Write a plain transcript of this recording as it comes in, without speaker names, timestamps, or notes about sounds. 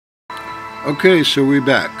Okay, so we're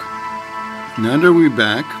back. Now that we're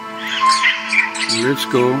back, let's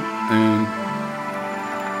go and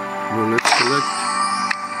let's select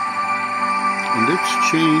and let's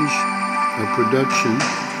change our production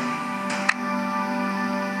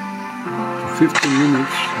to 15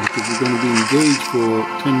 minutes because we're going to be engaged for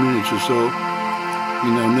 10 minutes or so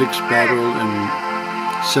in our next battle and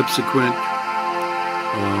subsequent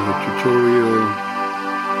tutorial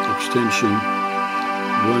extension.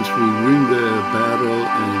 Once we win the battle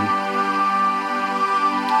and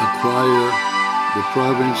acquire the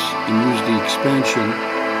province and use the expansion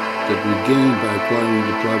that we gain by acquiring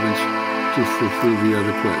the province to fulfill the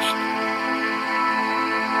other quest.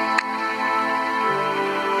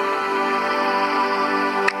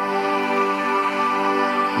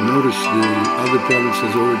 Notice the other province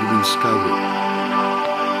has already been scouted.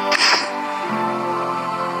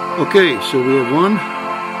 Okay, so we have one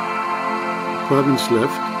province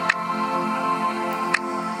left.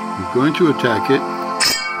 We're going to attack it.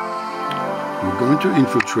 We're going to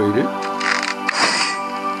infiltrate it.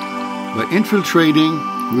 By infiltrating,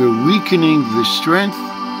 we're weakening the strength,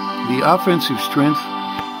 the offensive strength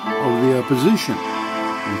of the opposition.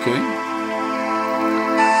 Okay?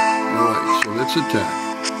 Alright, so let's attack.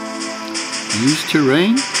 Use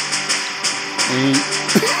terrain and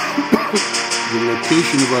the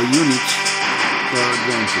location of our units to our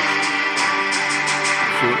advantage.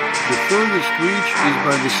 So the furthest reach is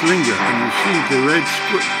by the slinger, and you see the red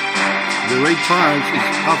tiles is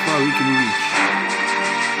how far we can reach.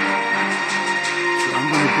 So I'm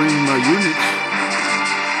going to bring my units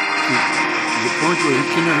to the point where he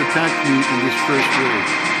cannot attack me in this first wave.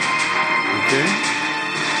 Okay?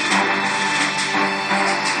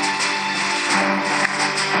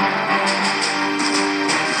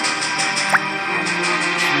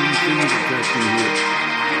 So he cannot attack me here.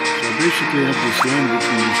 So I basically have this line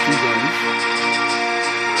between these two guys.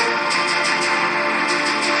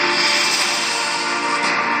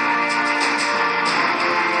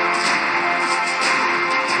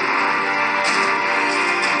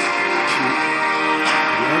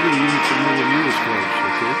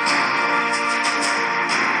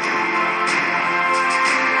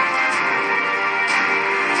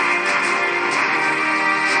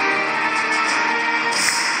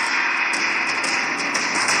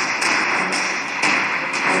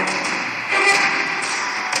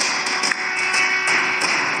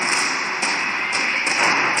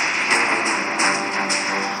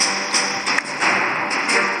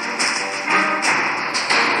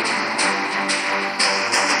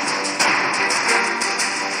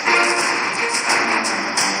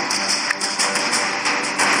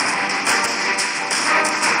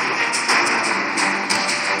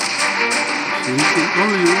 You can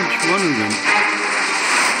only reach one of them,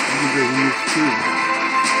 even though we move two.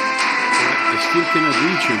 But I still cannot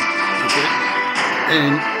reach him, okay?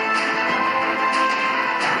 And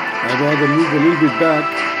I'd rather move a little bit back.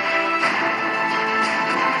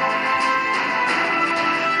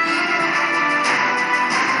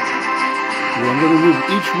 So I'm going to move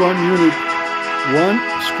each one unit one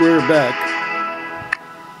square back.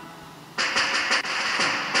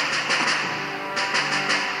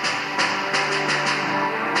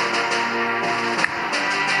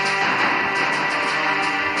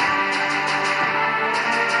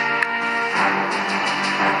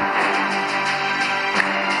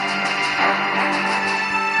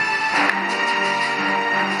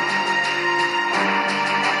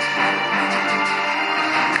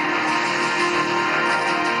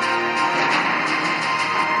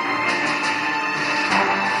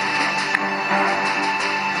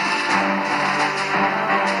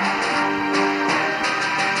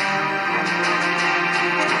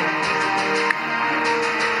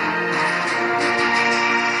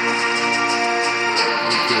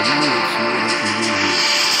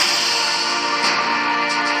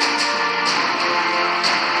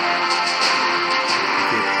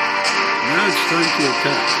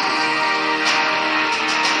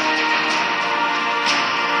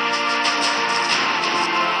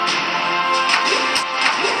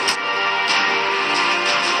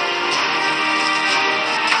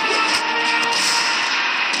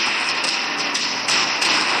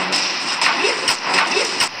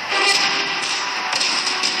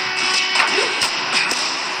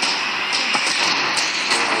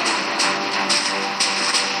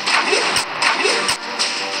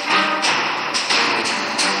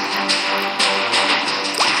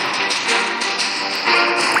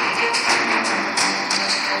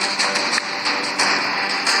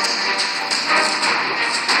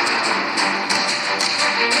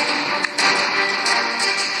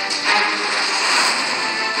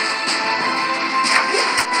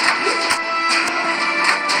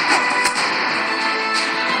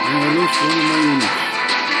 one of my units.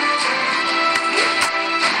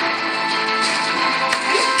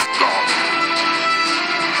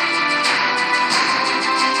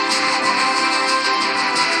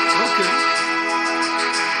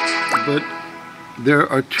 But there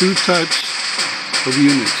are two types of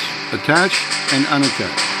units, attached and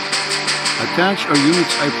unattached. Attached are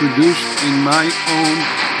units I produced in my own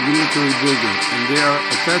military building, and they are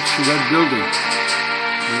attached to that building.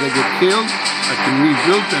 When they get killed, I can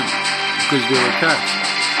rebuild them because they're attached.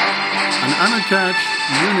 An unattached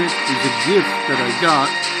unit is a gift that I got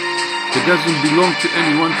that doesn't belong to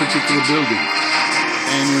any one particular building.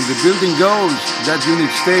 And when the building goes, that unit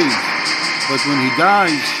stays. But when he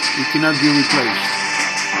dies, it cannot be replaced.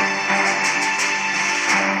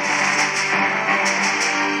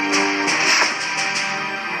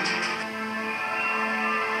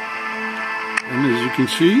 And as you can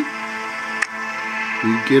see,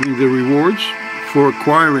 we're getting the rewards for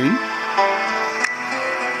acquiring.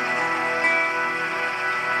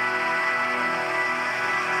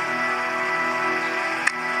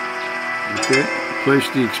 Okay, place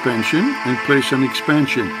the expansion and place an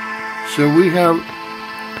expansion. So we have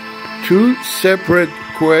two separate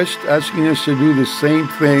quests asking us to do the same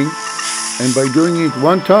thing, and by doing it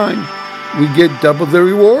one time, we get double the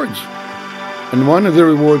rewards. And one of the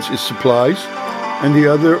rewards is supplies, and the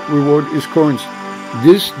other reward is coins.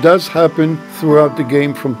 This does happen throughout the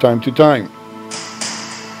game from time to time.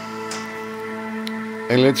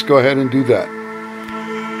 And let's go ahead and do that.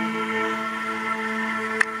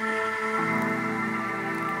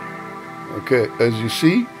 Okay, as you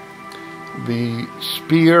see, the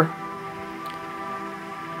spearhead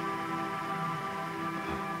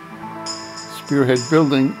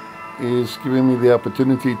building is giving me the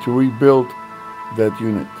opportunity to rebuild that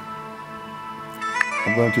unit.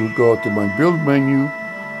 I'm going to go to my build menu,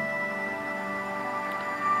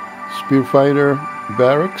 Spearfighter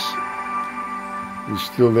Barracks is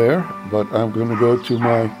still there, but I'm going to go to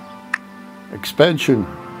my expansion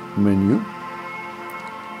menu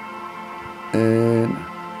and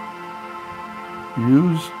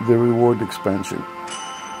use the reward expansion.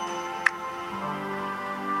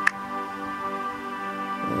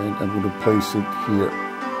 And I'm going to place it here.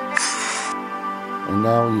 And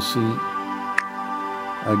now you see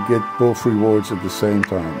I get both rewards at the same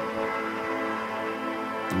time.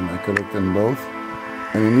 And I collect them both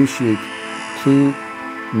and initiate two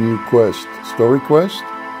new quests, story quest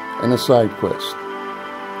and a side quest.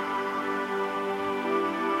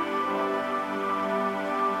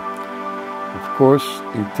 Of course,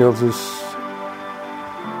 it tells us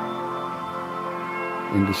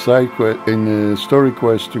in the side quest, in the story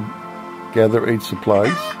quest, to gather 8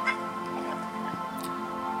 supplies.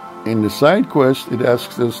 In the side quest, it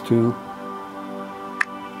asks us to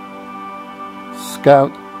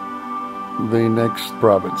scout the next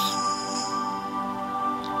province,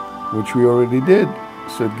 which we already did,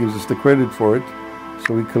 so it gives us the credit for it,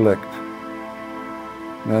 so we collect.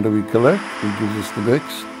 Now that we collect, it gives us the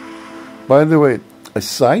next. By the way, a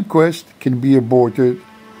side quest can be aborted.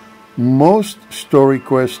 Most story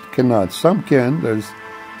quests cannot. Some can, there's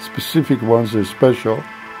specific ones that are special,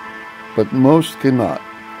 but most cannot.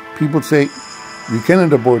 People say you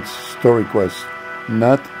cannot abort story quests.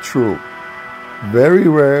 Not true. Very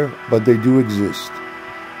rare, but they do exist.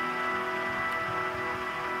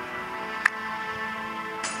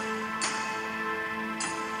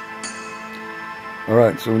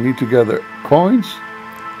 Alright, so we need to gather coins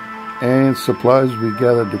and supplies. We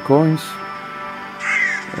gathered the coins.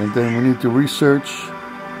 And then we need to research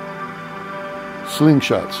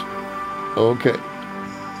slingshots. Okay.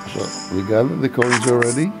 So we gathered the coins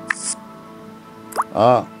already.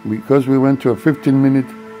 Because we went to a 15-minute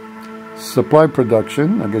supply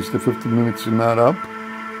production, I guess the 15 minutes are not up.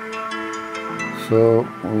 So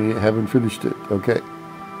we haven't finished it. Okay.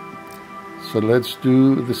 So let's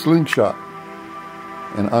do the slingshot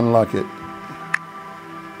and unlock it.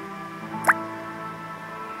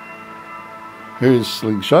 Here's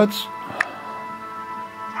slingshots.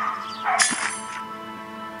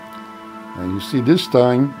 And you see this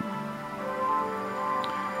time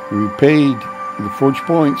we paid the forge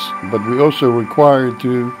points, but we also required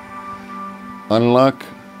to unlock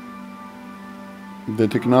the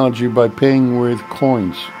technology by paying with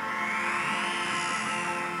coins.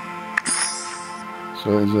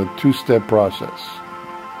 So it's a two-step process.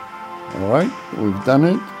 Alright, we've done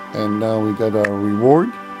it, and now we got our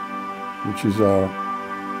reward, which is our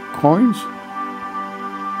coins.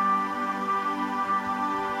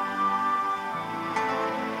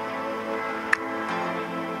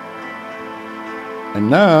 And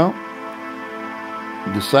now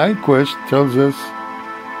the side quest tells us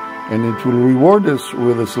and it will reward us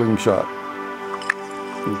with a slingshot.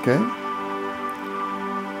 Okay?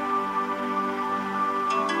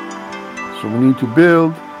 So we need to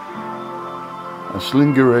build a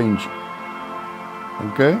slinger range.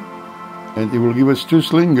 Okay? And it will give us 2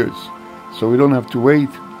 slingers. So we don't have to wait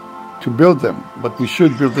to build them. But we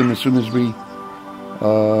should build them as soon as we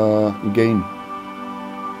gain.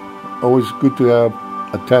 Always good to have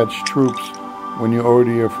attached troops when you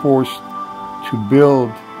already are forced to build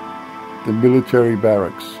the military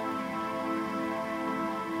barracks.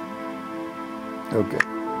 Okay.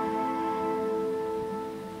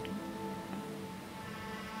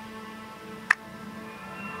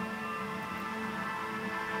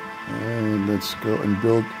 And let's go and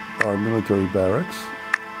build our military barracks.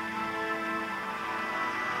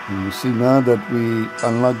 And you see now that we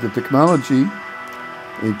unlock the technology,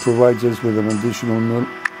 it provides us with an additional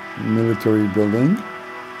military building.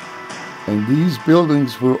 And these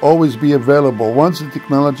buildings will always be available. Once the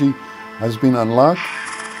technology has been unlocked,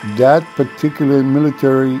 that particular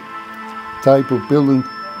military type of building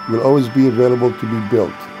will always be available to be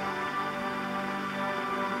built.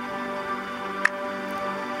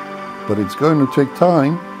 But it's going to take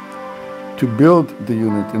time to build the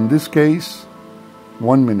unit. In this case,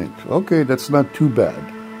 1 minute. Okay, that's not too bad.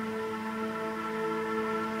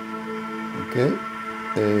 Okay,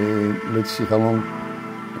 let's see how long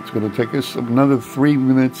it's going to take us. Another 3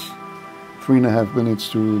 minutes, 3.5 minutes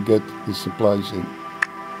to get the supplies in.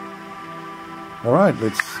 All right,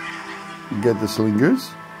 let's get the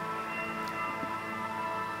slingers.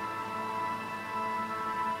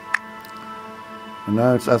 And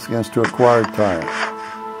now it's asking us to acquire tire.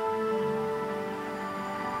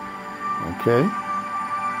 Okay,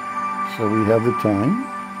 so we have the time.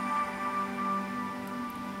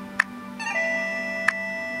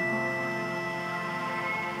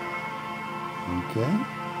 Okay.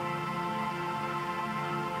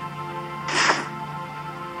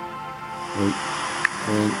 Wait,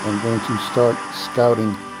 and I'm going to start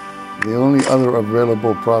scouting the only other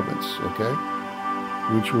available province, okay?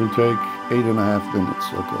 Which will take 8.5 minutes,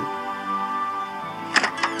 okay?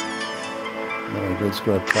 Alright, let's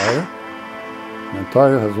grab Tyre. Now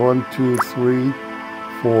Tyre has 1, 2, 3,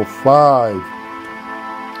 4, 5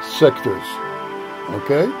 sectors,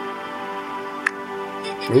 okay?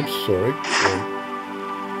 Oops, sorry.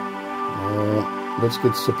 Let's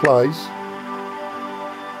get supplies.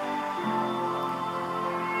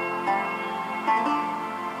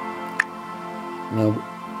 Now,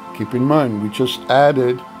 keep in mind, we just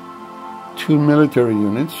added 2 military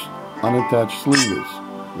units, unattached slingers,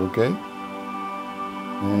 okay?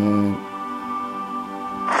 And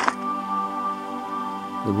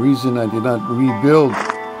the reason I did not rebuild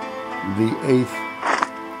the 8th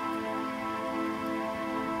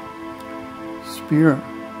spear,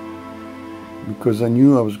 because I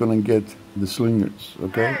knew I was going to get the slingers,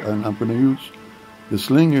 okay? And I'm going to use the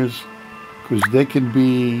slingers because they can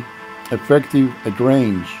be effective at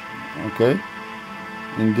range, okay?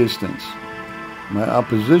 In distance. My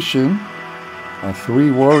opposition are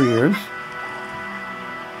 3 warriors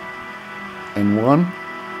and 1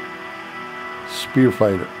 spear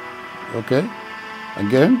fighter, okay?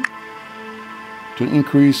 Again, to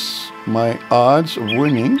increase my odds of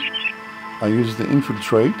winning, I use the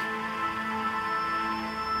infiltrate,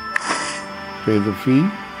 pay the fee,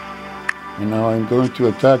 and now I'm going to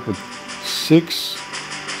attack with 6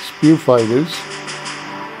 spear fighters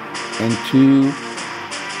and 2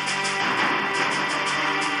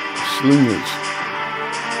 slingers.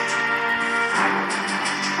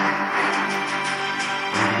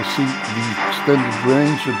 And you see the extended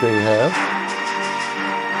range that they have.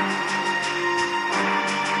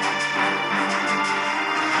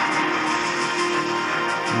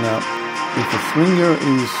 Now, if the slinger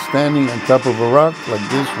is standing on top of a rock like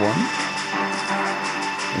this one,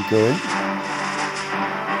 okay,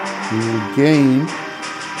 you will gain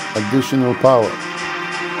additional power.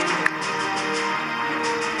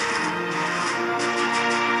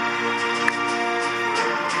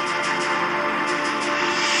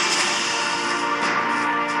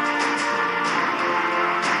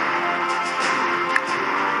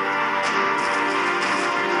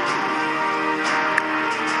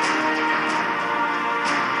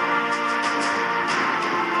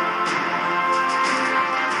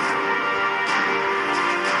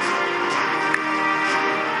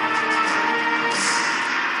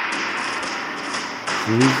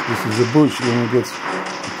 This is a bush, he only gets +2.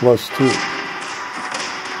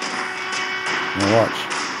 Now watch.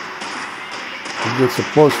 He gets a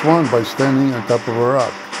 +1 by standing on top of a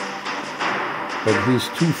rock. But he's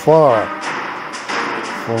too far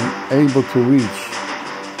from able to reach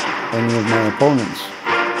any of my opponents.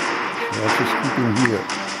 So let's just keep him here.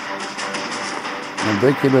 And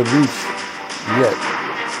they cannot reach yet.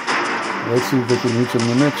 Let's see if they can reach him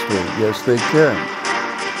the next way. Yes, they can.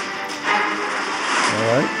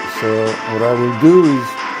 Alright, so what I will do is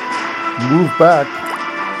move back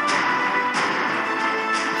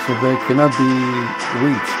so they cannot be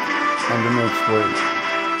reached on the next wave.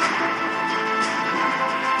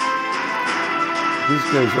 This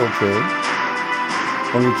guy's okay.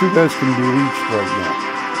 Only two guys can be reached right now.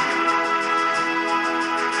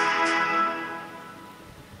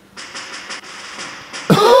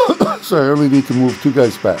 So I only need to move two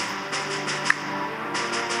guys back.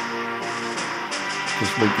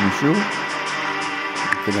 Just making sure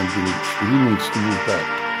he cannot be reached. He needs to move back.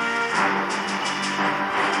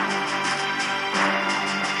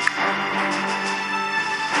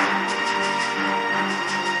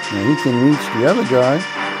 Now he can reach the other guy,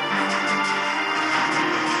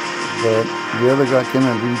 but the other guy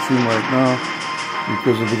cannot reach him right now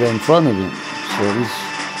because of the guy in front of him. So he's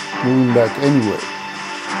moving back anyway.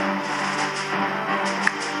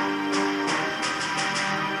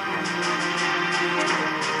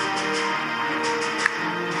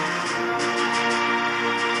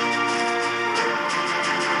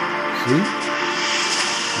 See?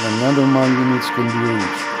 And none of my units can be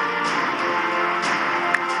reached.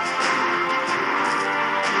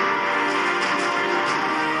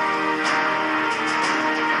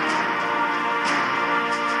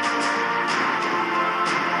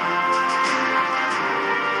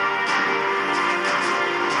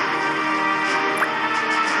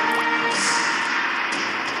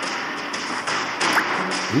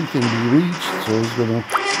 He can be reached, so he's gonna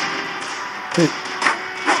hit.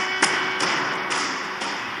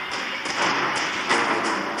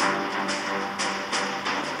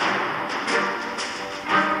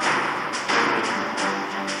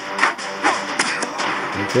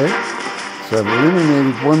 Okay, so I've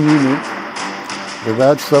eliminated one unit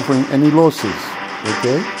without suffering any losses.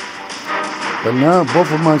 Okay, but now both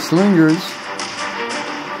of my slingers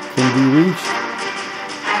can be reached.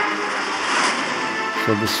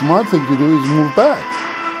 So the smart thing to do is move back.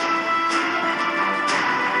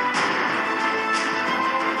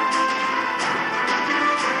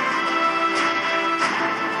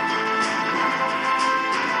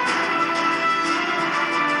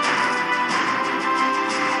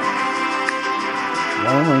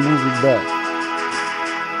 Why am I moving back?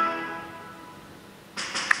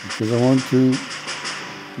 Because I want to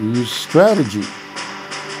use strategy.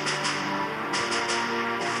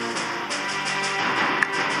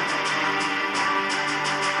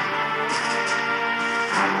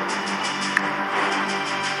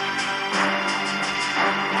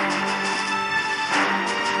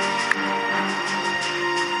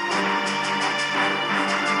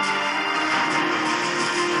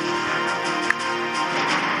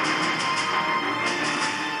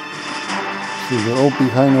 So they're all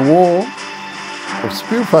behind a wall of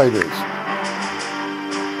spear fighters.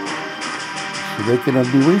 So they cannot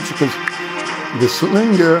be reached because the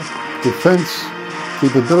slinger defense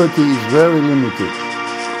capability is very limited.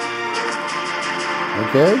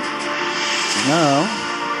 Okay? Now,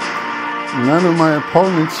 none of my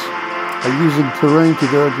opponents are using terrain to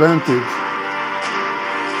their advantage.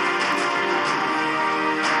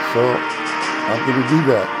 So I'm going to do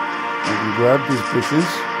that. I can grab these bushes.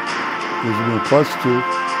 Gives me a +2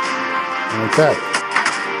 and attack.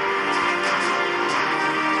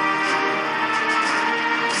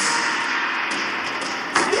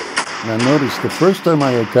 Now notice, the first time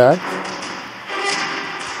I attacked,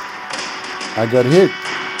 I got hit.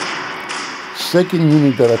 Second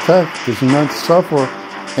unit that attacked does not suffer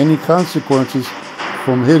any consequences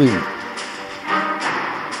from hitting.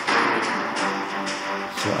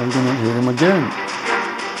 So I'm going to hit him again.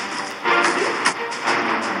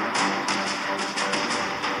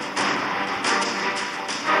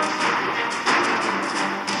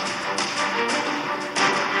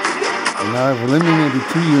 Now I've eliminated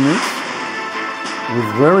 2 units with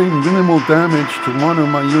very minimal damage to one of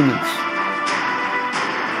my units.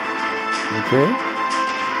 Okay?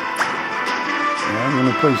 Now I'm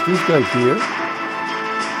going to place this guy here.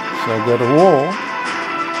 So I got a wall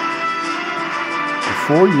of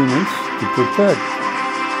 4 units to protect.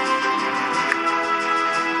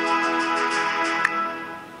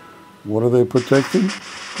 What are they protecting?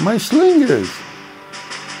 My slingers.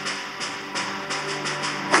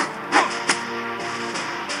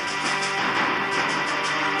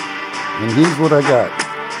 And here's what I got.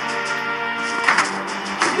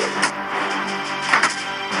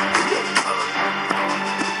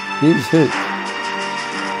 He's hit.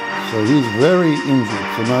 So he's very injured.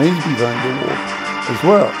 So now he's behind the wall as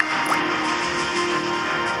well.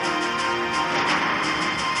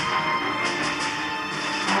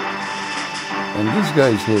 And this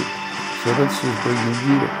guy's hit. So let's just bring the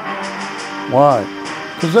gear. Why?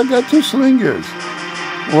 Because I got 2 slingers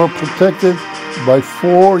who are protected by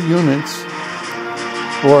 4 units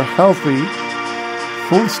who are healthy,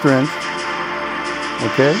 full strength,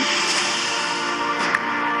 okay?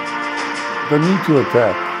 Don't need to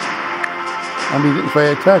attack. I mean, if I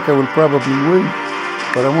attack, I will probably win.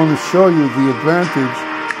 But I want to show you the advantage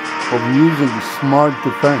of using smart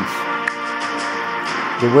defense.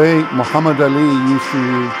 The way Muhammad Ali used to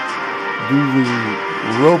do the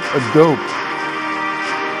rope-a-dope.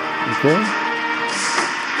 Okay?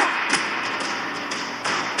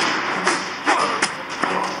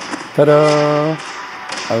 Ta-da!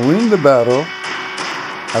 I win the battle.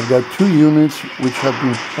 I've got 2 units which have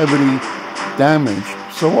been heavily damaged.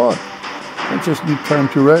 So what? I just need time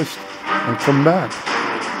to rest and come back.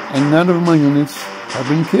 And none of my units have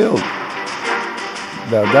been killed.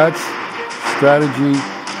 Now that's strategy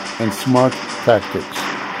and smart tactics.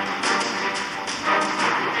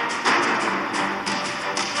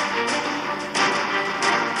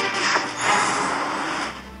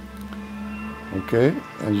 Okay,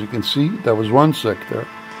 as you can see, that was 1 sector.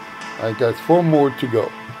 I got 4 more to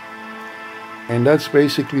go. And that's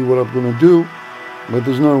basically what I'm going to do, but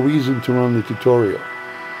there's no reason to run the tutorial.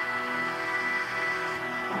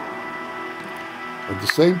 At the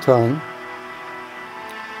same time,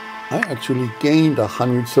 I actually gained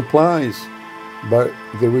 100 supplies by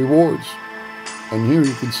the rewards. And here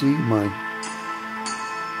you can see my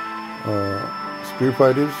spear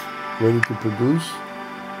fighters ready to produce.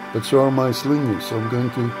 But so are my slingers. So I'm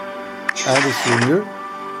going to add a slinger.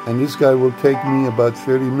 And this guy will take me about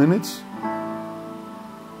 30 minutes.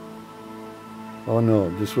 Oh no,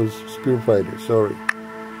 this was spear fighter, sorry.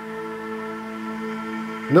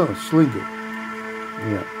 No, slinger.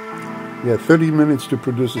 Yeah, 30 minutes to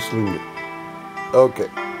produce a slinger. Okay.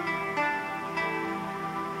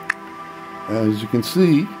 As you can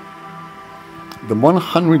see, the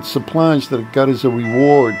 100 supplies that I got as a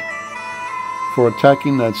reward for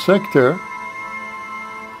attacking that sector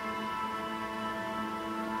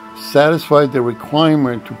satisfied the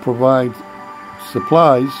requirement to provide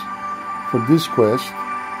supplies for this quest,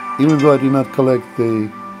 even though I did not collect the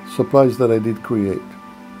supplies that I did create.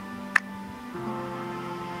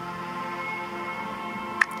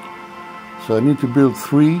 So I need to build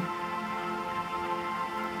 3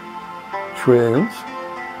 trails,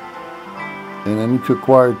 and I need to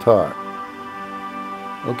acquire tar.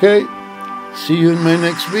 Okay, see you in my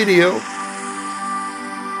next video.